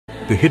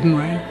The Hidden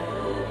Rain?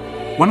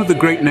 One of the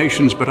great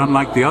nations, but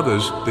unlike the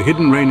others, the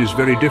Hidden Rain is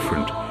very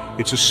different.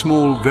 It's a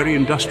small, very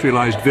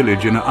industrialized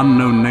village in an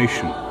unknown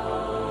nation.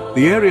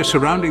 The area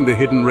surrounding the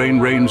Hidden Rain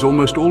rains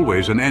almost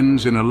always and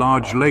ends in a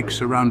large lake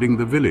surrounding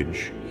the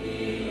village.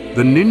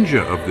 The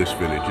ninja of this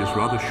village is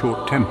rather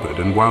short-tempered,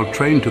 and while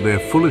trained to their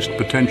fullest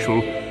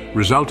potential,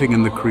 resulting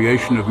in the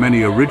creation of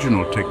many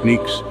original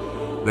techniques,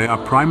 they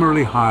are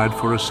primarily hired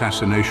for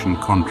assassination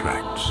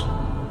contracts.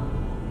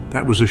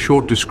 That was a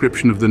short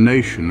description of the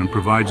nation and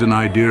provides an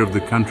idea of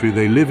the country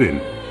they live in.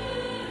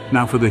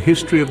 Now for the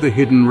history of the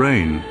Hidden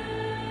Rain.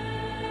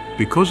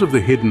 Because of the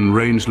Hidden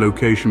Rain's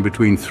location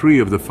between 3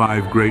 of the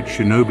 5 great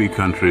shinobi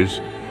countries,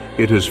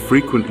 it has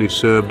frequently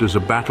served as a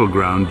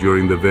battleground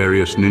during the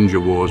various ninja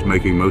wars,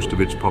 making most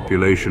of its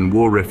population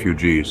war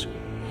refugees.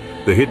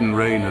 The Hidden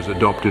Rain has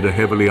adopted a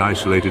heavily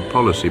isolated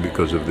policy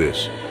because of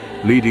this,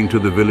 leading to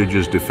the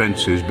village's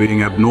defenses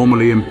being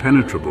abnormally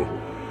impenetrable.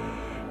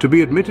 To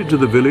be admitted to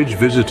the village,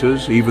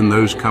 visitors, even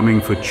those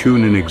coming for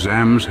tune-in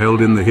exams held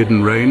in the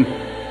Hidden Rain,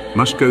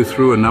 must go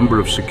through a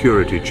number of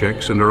security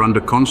checks and are under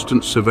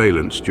constant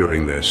surveillance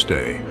during their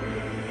stay.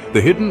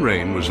 The Hidden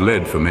Rain was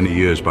led for many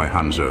years by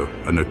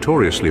Hanzō, a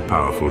notoriously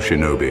powerful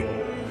shinobi.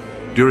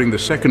 During the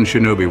Second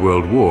Shinobi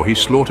World War, he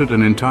slaughtered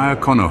an entire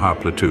Konoha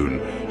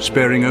platoon,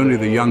 sparing only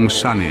the young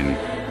Sannin.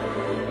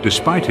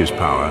 Despite his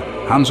power,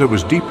 Hanzō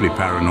was deeply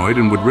paranoid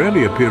and would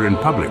rarely appear in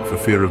public for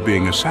fear of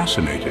being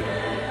assassinated.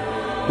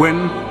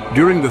 When,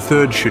 during the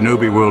Third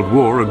Shinobi World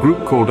War, a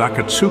group called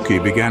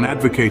Akatsuki began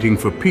advocating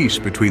for peace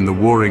between the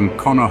warring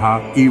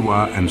Konoha,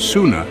 Iwa, and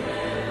Suna,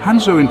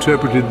 Hanzō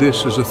interpreted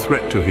this as a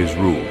threat to his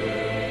rule.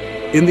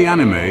 In the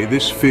anime,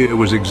 this fear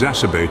was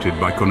exacerbated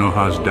by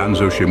Konoha's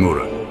Danzo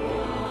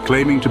Shimura.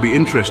 Claiming to be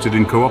interested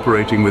in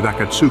cooperating with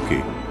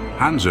Akatsuki,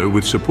 Hanzō,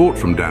 with support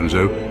from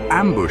Danzo,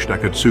 ambushed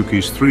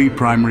Akatsuki's 3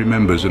 primary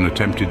members and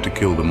attempted to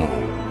kill them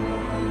all.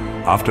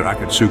 After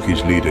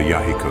Akatsuki's leader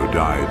Yahiko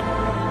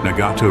died,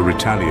 Nagato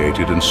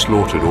retaliated and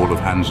slaughtered all of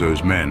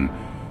Hanzō's men,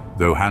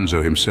 though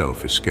Hanzō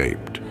himself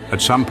escaped.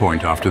 At some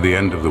point after the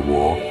end of the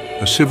war,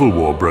 a civil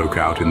war broke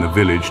out in the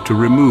village to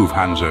remove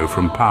Hanzō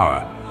from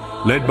power.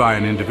 Led by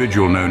an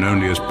individual known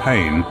only as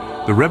Pain,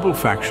 the rebel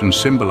faction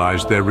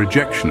symbolized their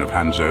rejection of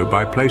Hanzō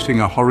by placing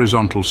a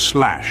horizontal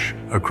slash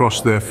across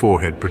their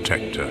forehead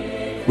protector.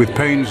 With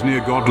Pain's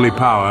near-godly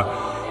power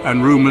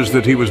and rumors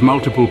that he was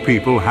multiple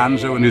people,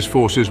 Hanzō and his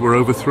forces were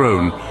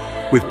overthrown,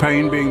 with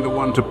Pain being the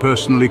one to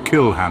personally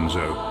kill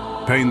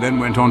Hanzō. Pain then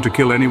went on to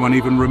kill anyone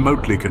even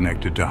remotely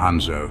connected to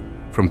Hanzō,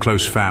 from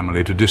close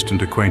family to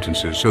distant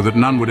acquaintances, so that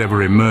none would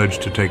ever emerge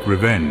to take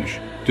revenge.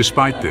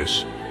 Despite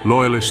this,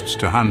 loyalists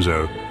to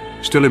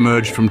Hanzō still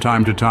emerged from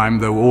time to time,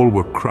 though all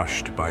were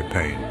crushed by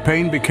Pain.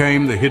 Pain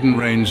became the Hidden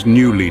Rain's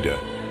new leader,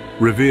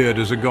 revered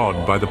as a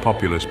god by the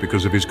populace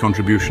because of his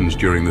contributions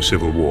during the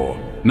Civil War.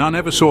 None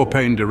ever saw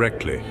Pain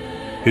directly.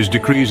 His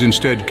decrees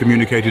instead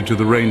communicated to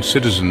the Rain's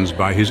citizens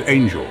by his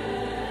angel,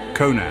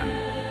 Conan,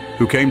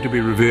 who came to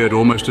be revered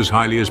almost as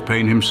highly as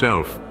Pain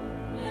himself.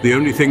 The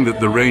only thing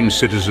that the Rain's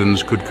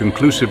citizens could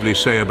conclusively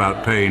say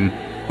about Pain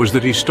was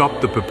that he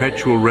stopped the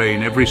perpetual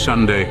rain every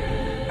Sunday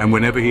and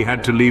whenever he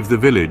had to leave the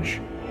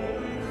village.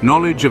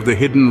 Knowledge of the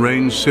Hidden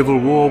Rain's civil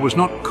war was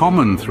not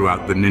common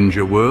throughout the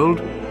ninja world,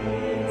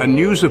 and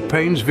news of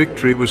Pain's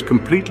victory was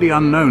completely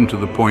unknown to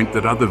the point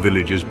that other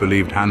villagers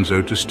believed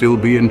Hanzō to still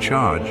be in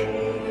charge.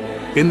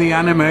 In the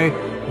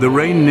anime, the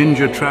Rain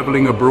ninja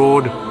traveling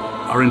abroad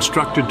are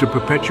instructed to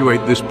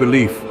perpetuate this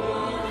belief.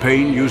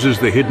 Pain uses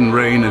the Hidden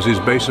Rain as his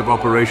base of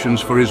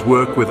operations for his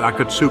work with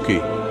Akatsuki.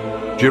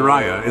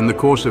 Jiraiya, in the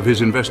course of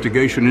his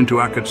investigation into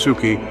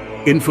Akatsuki,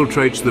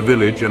 infiltrates the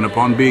village and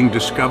upon being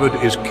discovered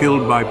is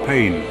killed by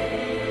Pain.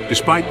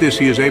 Despite this,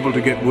 he is able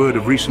to get word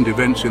of recent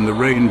events in the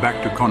Rain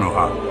back to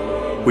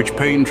Konoha, which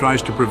Pain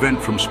tries to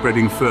prevent from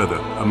spreading further,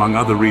 among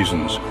other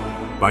reasons,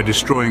 by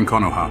destroying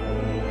Konoha.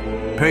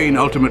 Pain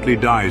ultimately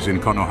dies in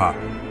Konoha,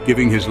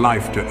 giving his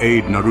life to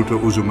aid Naruto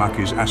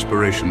Uzumaki's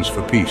aspirations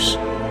for peace.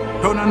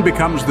 Conan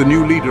becomes the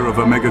new leader of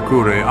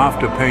Omegakure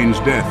after Pain's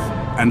death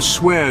and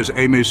swears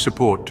Aime's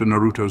support to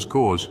Naruto's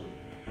cause.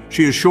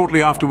 She is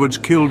shortly afterwards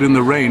killed in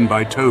the Rain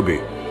by Tobi.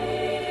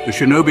 The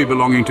shinobi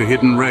belonging to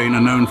Hidden Rain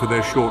are known for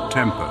their short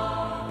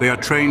temper. They are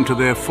trained to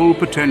their full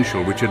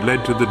potential, which had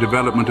led to the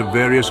development of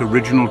various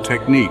original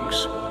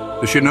techniques.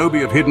 The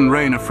shinobi of Hidden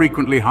Rain are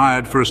frequently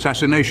hired for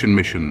assassination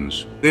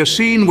missions. They are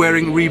seen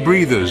wearing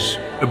rebreathers,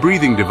 a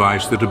breathing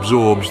device that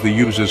absorbs the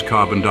user's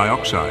carbon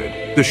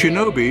dioxide. The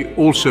shinobi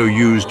also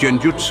use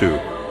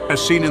genjutsu.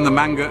 As seen in the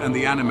manga and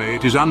the anime,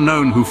 it is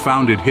unknown who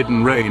founded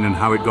Hidden Rain and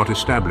how it got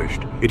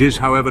established. It is,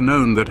 however,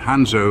 known that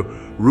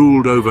Hanzō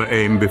ruled over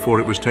AIM before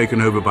it was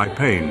taken over by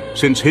Pain,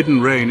 since Hidden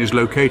Rain is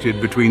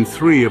located between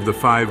 3 of the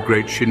 5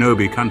 great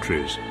shinobi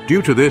countries.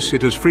 Due to this,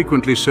 it has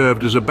frequently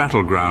served as a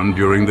battleground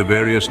during the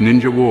various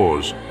ninja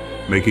wars,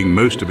 making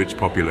most of its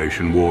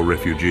population war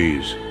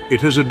refugees.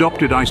 It has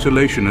adopted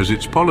isolation as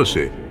its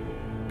policy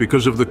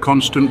because of the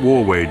constant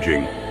war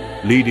waging,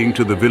 leading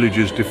to the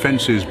village's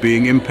defenses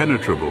being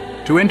impenetrable.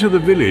 To enter the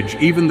village,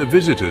 even the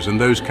visitors and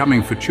those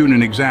coming for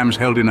Chunin exams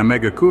held in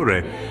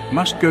Amegakure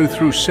must go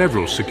through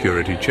several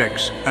security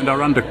checks and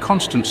are under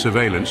constant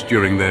surveillance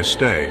during their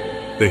stay.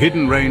 The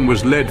Hidden Rain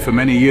was led for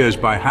many years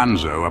by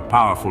Hanzō, a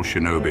powerful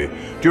shinobi.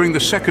 During the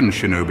Second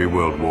Shinobi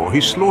World War,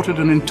 he slaughtered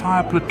an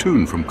entire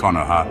platoon from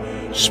Konoha,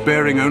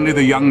 sparing only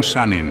the young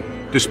Sanin.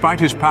 Despite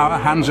his power,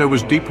 Hanzō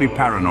was deeply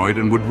paranoid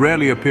and would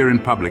rarely appear in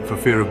public for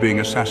fear of being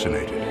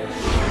assassinated.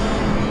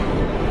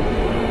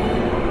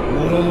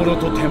 もろもろ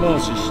と手回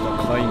しした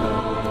甲斐があ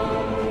っ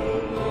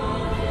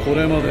た。こ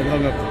れまで長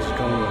く時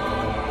間がかか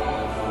っ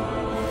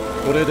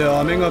た。これで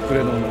雨隠れ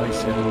の内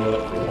戦は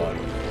終わり。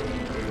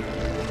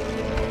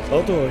あ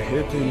とは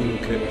平定に向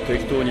け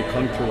適当に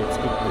環境を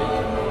作ってい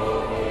けば。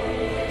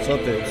さ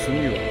て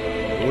次は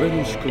俺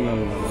の宿願が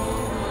な、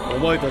お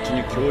前たち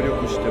に協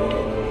力してもらう、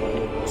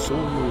そう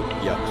いう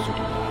約束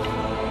だ。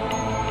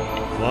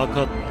分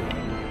かってい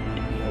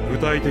る。具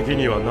体的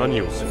には何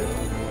をすれ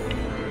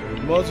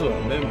ば。まずは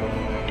メンバ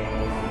ー。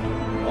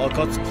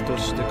暁と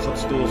して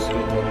活動する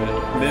ため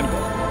メンバー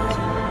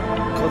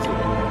の数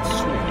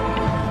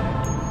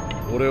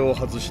は数俺を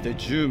外して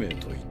10名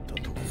といった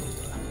とこ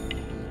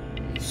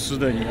ろだ。す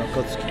でに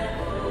暁は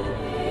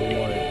お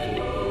前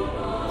と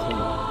コ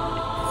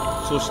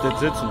ナン、そして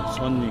絶の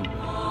3人が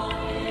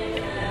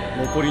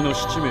残りの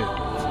7名を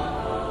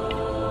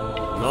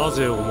な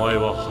ぜお前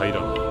は入ら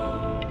ない。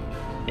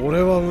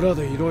俺は裏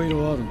でいろい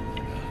ろあるのだ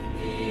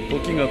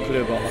が、時が来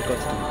れば暁に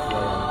加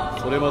わ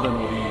るそれまで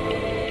のリーダ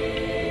ー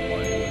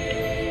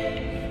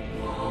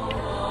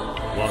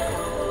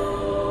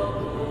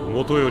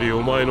もとより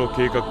お前の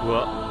計画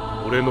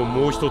は俺の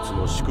もう一つ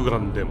の宿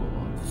願でもあ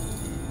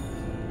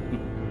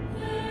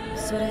る。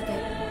それで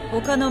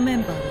他のメ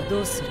ンバーは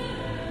どうする。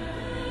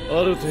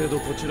ある程度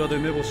こちらで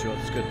目星は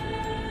つけておい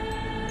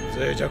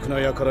て、脆弱な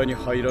輩に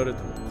入られ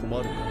ても困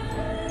るか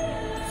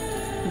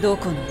ら。ど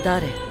この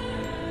誰。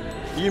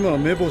今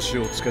目星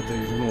をつけて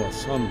いるのは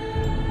3名。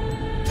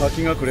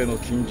滝隠れの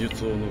禁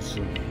術を盗み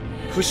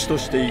不死と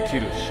して生き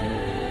る忍び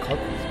覚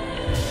悟、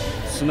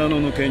砂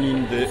の抜け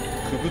人で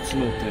傀儡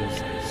の天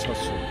才サ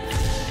ソ、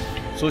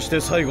そして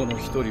最後の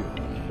一人は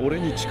俺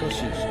に近しい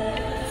人。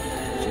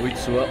そい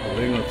つは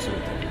俺が連れてる。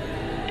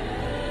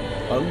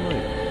案内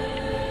は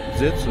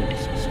絶に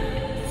させる。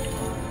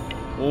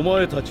お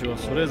前たちは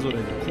それぞれ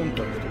にコン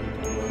タクトを取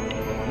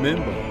りメン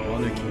バーを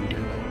招き入れ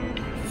る。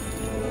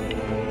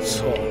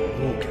さあ動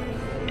け、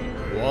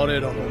我ら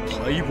の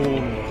待望の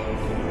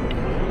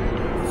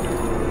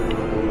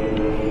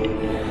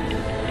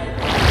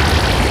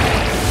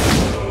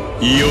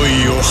いよ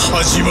いよ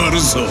始まる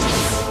ぞ。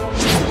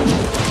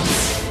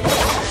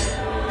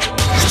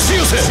口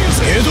寄せ江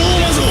戸魔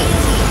像。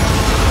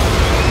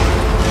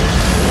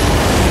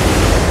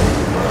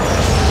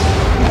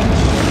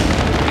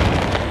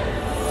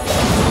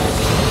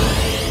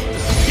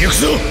行く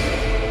ぞ。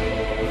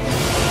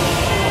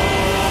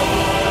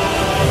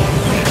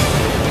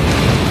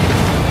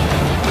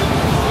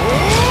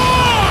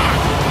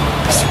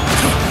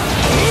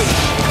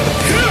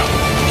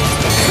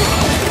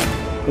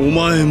お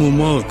前も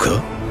マー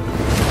か。